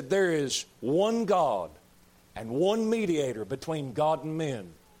is one God and one mediator between God and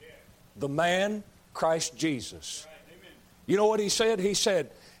men, the man Christ Jesus. You know what he said? He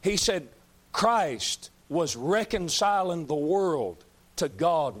said, Christ was reconciling the world to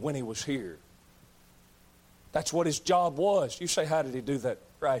God when he was here. That's what his job was. You say, how did he do that?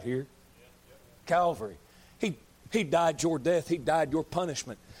 Right here. Calvary. He died your death. He died your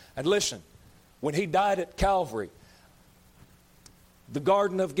punishment. And listen, when he died at Calvary, the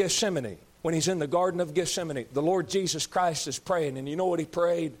Garden of Gethsemane, when he's in the Garden of Gethsemane, the Lord Jesus Christ is praying. And you know what he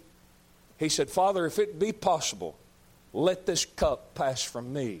prayed? He said, "Father, if it be possible, let this cup pass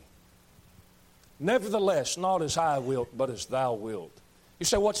from me. Nevertheless, not as I wilt, but as thou wilt." You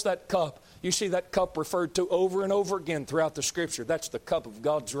say, what's that cup? You see that cup referred to over and over again throughout the Scripture. That's the cup of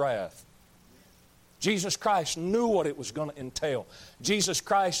God's wrath. Jesus Christ knew what it was going to entail. Jesus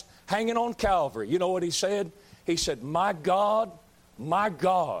Christ hanging on Calvary. You know what he said? He said, my God,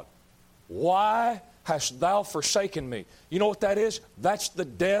 why hast thou forsaken me?" You know what that is? That's the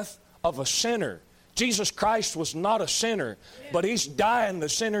death of a sinner. Jesus Christ was not a sinner, but he's dying the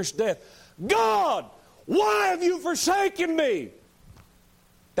sinner's death. God, why have you forsaken me?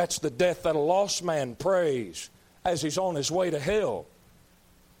 That's the death that a lost man prays as he's on his way to hell.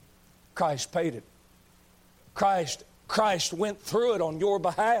 Christ paid it. Christ went through it on your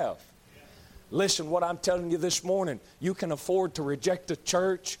behalf. Listen, what I'm telling you this morning, you can afford to reject a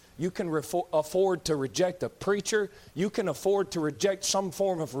church. You can afford to reject a preacher. You can afford to reject some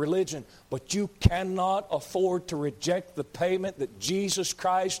form of religion. But you cannot afford to reject the payment that Jesus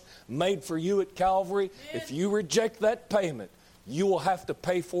Christ made for you at Calvary. If you reject that payment, you will have to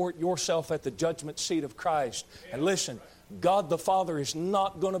pay for it yourself at the judgment seat of Christ. And listen, God the Father is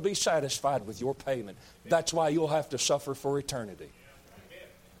not going to be satisfied with your payment. That's why you'll have to suffer for eternity.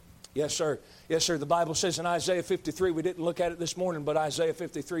 Yes, sir. Yes, sir. The Bible says in Isaiah 53, we didn't look at it this morning, but Isaiah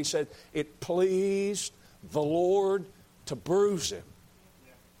 53 said, it pleased the Lord to bruise him.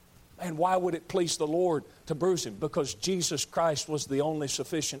 And why would it please the Lord to bruise him? Because Jesus Christ was the only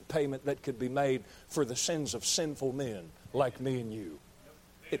sufficient payment that could be made for the sins of sinful men like me and you.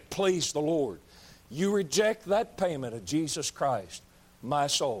 It pleased the Lord. You reject that payment of Jesus Christ, my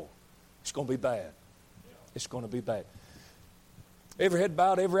soul, it's going to be bad. It's going to be bad. Every head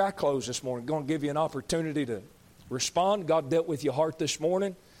bowed, every eye closed this morning. I'm going to give you an opportunity to respond. God dealt with your heart this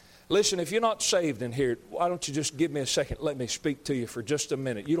morning. Listen, if you're not saved in here, why don't you just give me a second? Let me speak to you for just a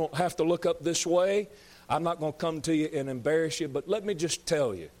minute. You don't have to look up this way. I'm not going to come to you and embarrass you, but let me just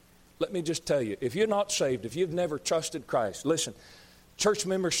tell you. If you're not saved, if you've never trusted Christ, listen, church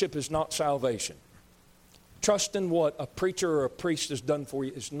membership is not salvation. Trusting what a preacher or a priest has done for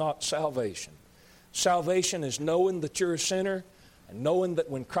you is not salvation. Salvation is knowing that you're a sinner, and knowing that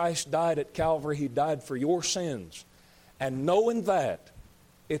when Christ died at Calvary, He died for your sins. And knowing that,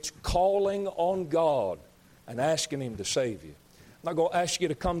 it's calling on God and asking Him to save you. I'm not going to ask you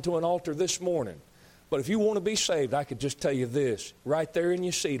to come to an altar this morning. But if you want to be saved, I could just tell you this. Right there in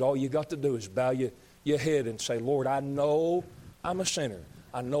your seat, all you got to do is bow your head and say, Lord, I know I'm a sinner.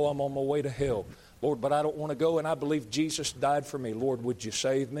 I know I'm on my way to hell. Lord, but I don't want to go, and I believe Jesus died for me. Lord, would you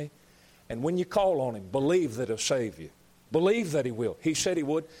save me? And when you call on Him, believe that He'll save you. Believe that He will. He said He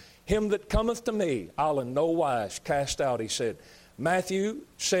would. Him that cometh to me, I'll in no wise cast out, He said. Matthew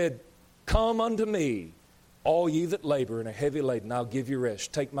said, come unto me, all ye that labor and are heavy laden, I'll give you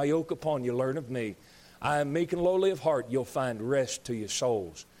rest. Take my yoke upon you, learn of me. I am meek and lowly of heart. You'll find rest to your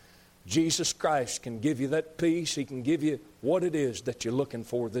souls. Jesus Christ can give you that peace. He can give you what it is that you're looking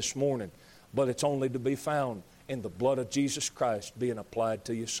for this morning. But it's only to be found in the blood of Jesus Christ being applied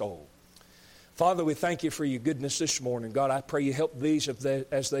to your soul. Father, we thank you for your goodness this morning. God, I pray you help these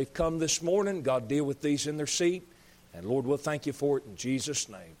as they've come this morning. God, deal with these in their seat. And Lord, we'll thank you for it in Jesus'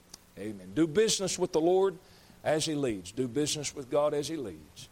 name. Amen. Do business with the Lord as He leads. Do business with God as He leads.